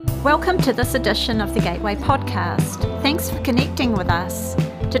Welcome to this edition of the Gateway Podcast. Thanks for connecting with us.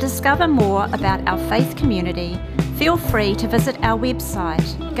 To discover more about our faith community, feel free to visit our website,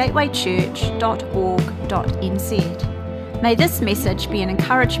 gatewaychurch.org.nz. May this message be an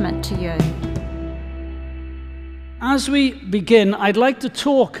encouragement to you. As we begin, I'd like to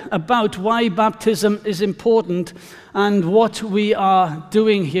talk about why baptism is important and what we are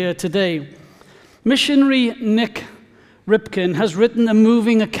doing here today. Missionary Nick Ripken has written a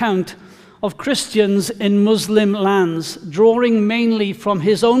moving account of Christians in Muslim lands, drawing mainly from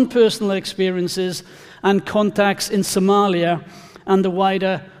his own personal experiences and contacts in Somalia and the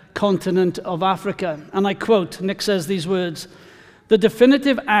wider continent of Africa. And I quote, Nick says these words, "The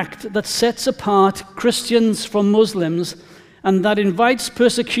definitive act that sets apart Christians from Muslims and that invites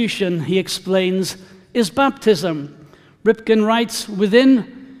persecution," he explains, "is baptism." Ripken writes, "Within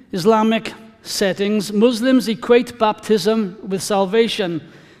Islamic settings, Muslims equate baptism with salvation.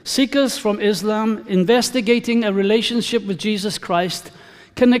 Seekers from Islam investigating a relationship with Jesus Christ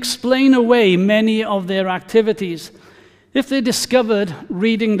can explain away many of their activities. If they discovered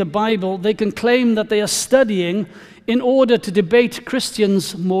reading the Bible, they can claim that they are studying in order to debate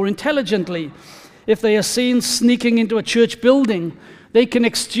Christians more intelligently. If they are seen sneaking into a church building, they can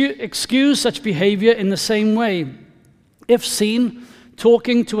excuse such behavior in the same way. If seen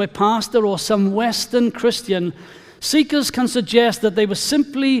talking to a pastor or some Western Christian, seekers can suggest that they were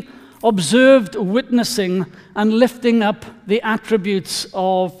simply observed witnessing and lifting up the attributes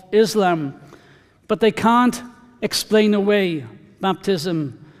of Islam. But they can't explain away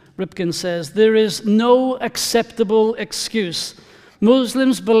baptism," Ripken says. "There is no acceptable excuse.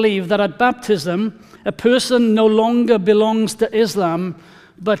 Muslims believe that at baptism, a person no longer belongs to Islam,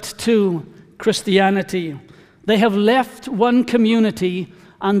 but to Christianity. They have left one community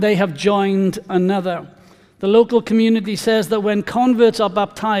and they have joined another. The local community says that when converts are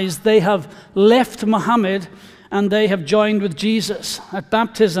baptized, they have left Muhammad and they have joined with Jesus. At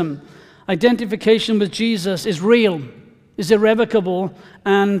baptism, identification with Jesus is real, is irrevocable,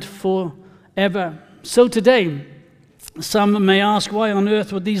 and forever." So today, some may ask, why on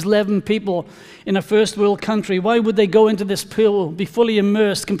earth would these 11 people in a first world country, why would they go into this pool, be fully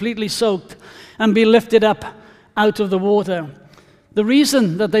immersed, completely soaked, and be lifted up out of the water? The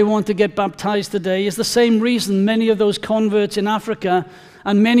reason that they want to get baptized today is the same reason many of those converts in Africa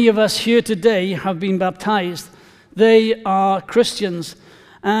and many of us here today have been baptized. They are Christians,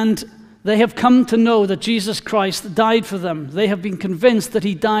 and they have come to know that Jesus Christ died for them. They have been convinced that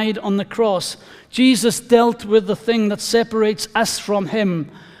he died on the cross. Jesus dealt with the thing that separates us from him,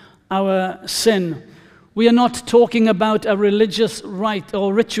 our sin. We are not talking about a religious rite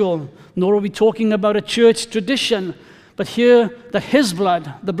or ritual, nor are we talking about a church tradition, but here that his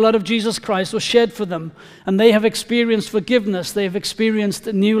blood, the blood of Jesus Christ, was shed for them, and they have experienced forgiveness, they have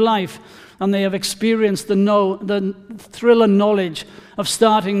experienced new life, and they have experienced the thrill and knowledge of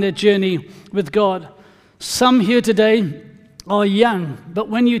starting their journey with God. Some here today are young, but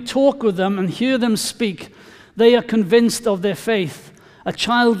when you talk with them and hear them speak, they are convinced of their faith, a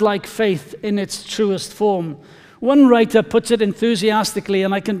childlike faith in its truest form. One writer puts it enthusiastically,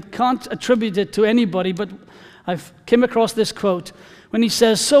 and I can't attribute it to anybody, but I've came across this quote when he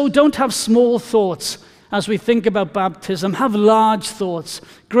says, "So don't have small thoughts as we think about baptism. Have large thoughts,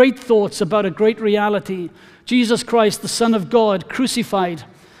 great thoughts about a great reality. Jesus Christ, the Son of God, crucified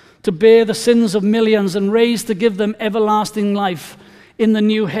to bear the sins of millions and raised to give them everlasting life in the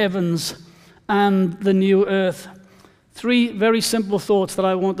new heavens and the new earth." Three very simple thoughts that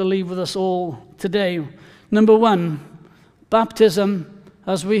I want to leave with us all today. Number one, baptism,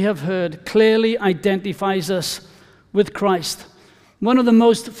 as we have heard, clearly identifies us with Christ. One of the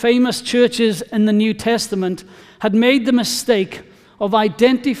most famous churches in the New Testament had made the mistake of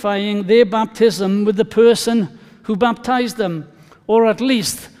identifying their baptism with the person who baptized them. Or at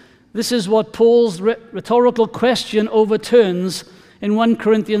least, this is what Paul's rhetorical question overturns in 1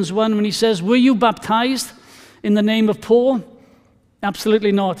 Corinthians 1 when he says, "Were you baptized in the name of Paul?"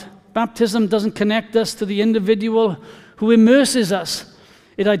 Absolutely not. Baptism doesn't connect us to the individual who immerses us.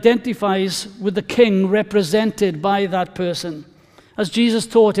 It identifies with the king represented by that person. As Jesus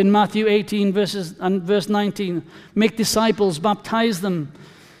taught in Matthew 18 verse 19, "Make disciples, baptize them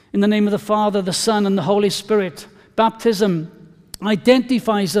in the name of the Father, the Son, and the Holy Spirit." Baptism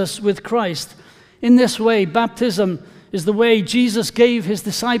identifies us with Christ. In this way, baptism is the way Jesus gave his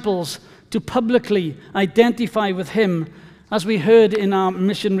disciples to publicly identify with him, as we heard in our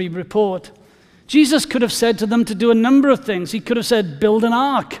missionary report. Jesus could have said to them to do a number of things. He could have said, build an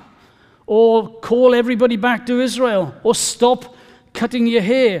ark, or call everybody back to Israel, or stop cutting your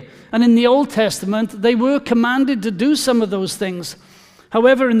hair. And in the Old Testament, they were commanded to do some of those things.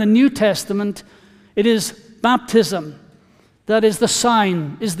 However, in the New Testament, it is baptism that is the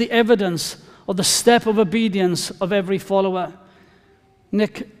sign, is the evidence of the step of obedience of every follower.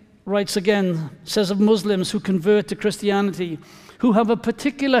 Nick writes again, says of Muslims who convert to Christianity, who have a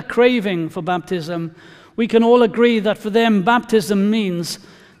particular craving for baptism, we can all agree that for them, baptism means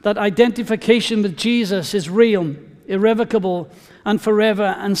that identification with Jesus is real, irrevocable, and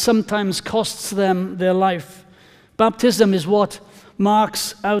forever, and sometimes costs them their life. Baptism is what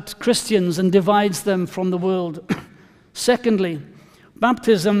marks out Christians and divides them from the world. Secondly,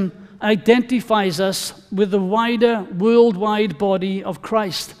 baptism identifies us with the wider worldwide body of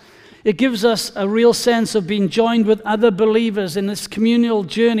Christ. It gives us a real sense of being joined with other believers in this communal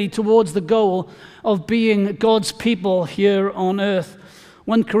journey towards the goal of being God's people here on earth.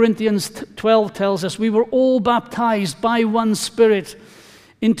 1 Corinthians 12 tells us we were all baptized by one Spirit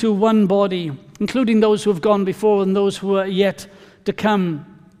into one body, including those who have gone before and those who are yet to come.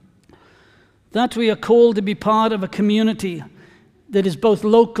 That we are called to be part of a community that is both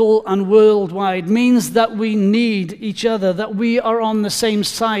local and worldwide means that we need each other, that we are on the same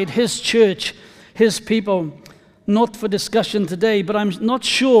side, His church, His people. Not for discussion today, but I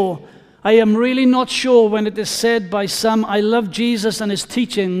am really not sure when it is said by some, I love Jesus and His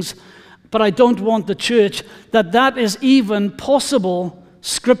teachings, but I don't want the church, that is even possible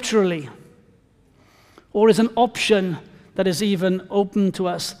scripturally, or is an option that is even open to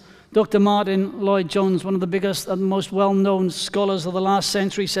us. Dr. Martin Lloyd-Jones, one of the biggest and most well-known scholars of the last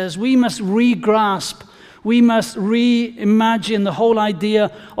century, says we must re-grasp, we must reimagine the whole idea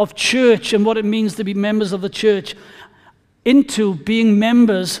of church and what it means to be members of the church into being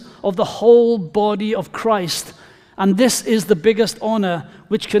members of the whole body of Christ. And this is the biggest honor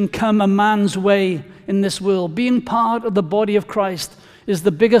which can come a man's way in this world. Being part of the body of Christ is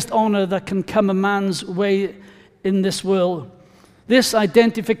the biggest honor that can come a man's way in this world. This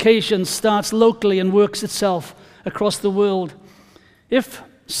identification starts locally and works itself across the world. If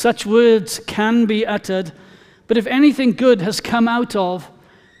such words can be uttered, but if anything good has come out of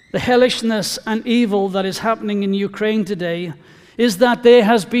the hellishness and evil that is happening in Ukraine today, is that there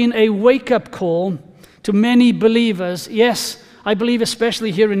has been a wake-up call to many believers. Yes, I believe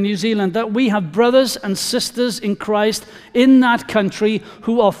especially here in New Zealand, that we have brothers and sisters in Christ in that country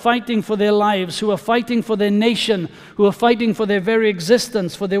who are fighting for their lives, who are fighting for their nation, who are fighting for their very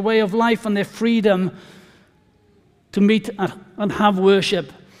existence, for their way of life and their freedom to meet and have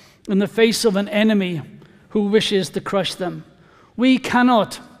worship in the face of an enemy who wishes to crush them. We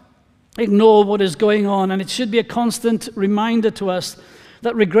cannot ignore what is going on, and it should be a constant reminder to us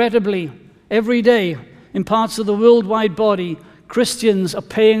that regrettably, every day in parts of the worldwide body, Christians are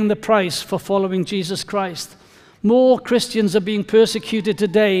paying the price for following Jesus Christ. More Christians are being persecuted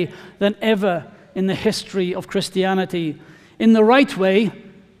today than ever in the history of Christianity. In the right way,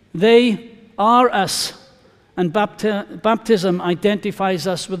 they are us, and baptism identifies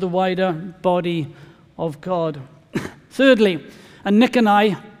us with the wider body of God. Thirdly, and Nick and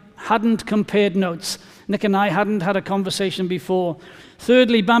I hadn't compared notes. Nick and I hadn't had a conversation before.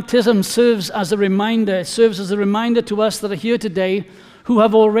 Thirdly, baptism serves as a reminder. It serves as a reminder to us that are here today who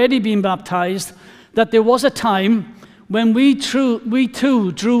have already been baptized that there was a time when we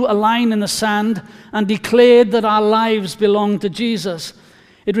too drew a line in the sand and declared that our lives belonged to Jesus.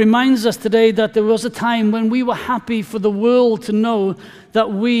 It reminds us today that there was a time when we were happy for the world to know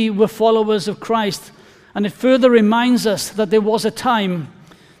that we were followers of Christ. And it further reminds us that there was a time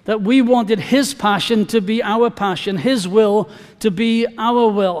that we wanted His passion to be our passion, His will to be our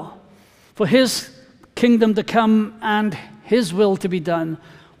will. For His kingdom to come and His will to be done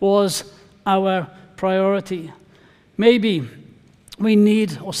was our priority. Maybe we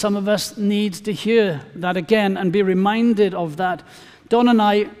need, or some of us need to hear that again and be reminded of that. Don and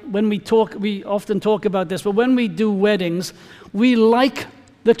I, when we talk, we often talk about this, but when we do weddings, we like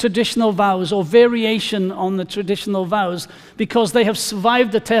the traditional vows or variation on the traditional vows because they have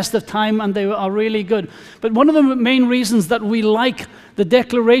survived the test of time and they are really good. But one of the main reasons that we like the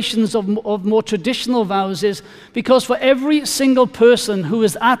declarations of more traditional vows is because for every single person who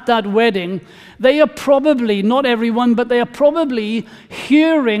is at that wedding, they are probably, not everyone, but they are probably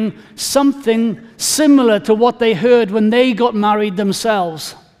hearing something similar to what they heard when they got married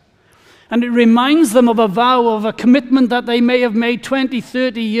themselves. And it reminds them of a vow, of a commitment that they may have made 20,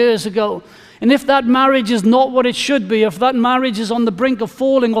 30 years ago. And if that marriage is not what it should be, if that marriage is on the brink of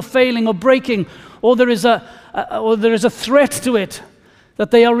falling or failing or breaking, or there is a threat to it,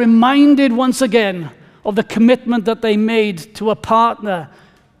 that they are reminded once again of the commitment that they made to a partner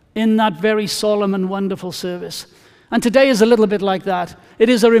in that very solemn and wonderful service. And today is a little bit like that. It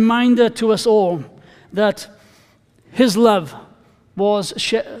is a reminder to us all that His love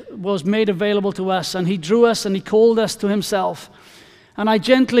was made available to us, and he drew us and he called us to himself. And I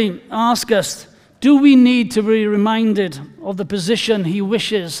gently ask us, do we need to be reminded of the position he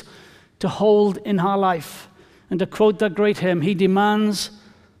wishes to hold in our life? And to quote that great hymn, he demands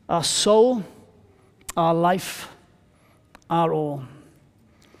our soul, our life, our all.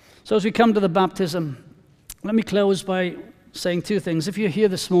 So as we come to the baptism, let me close by saying two things. If you're here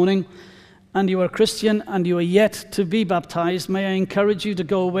this morning and you are a Christian and you are yet to be baptized, may I encourage you to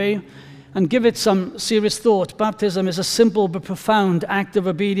go away and give it some serious thought. Baptism is a simple but profound act of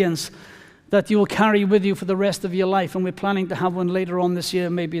obedience that you will carry with you for the rest of your life, and we're planning to have one later on this year,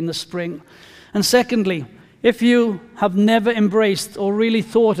 maybe in the spring. And secondly, if you have never embraced or really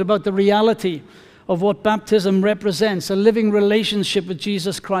thought about the reality of what baptism represents, a living relationship with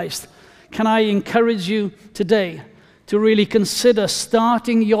Jesus Christ, can I encourage you today to really consider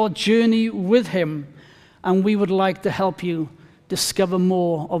starting your journey with him, and we would like to help you discover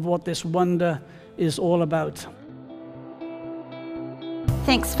more of what this wonder is all about.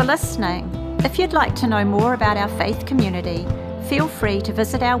 Thanks for listening. If you'd like to know more about our faith community, feel free to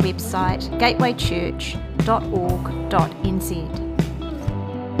visit our website gatewaychurch.org.nz.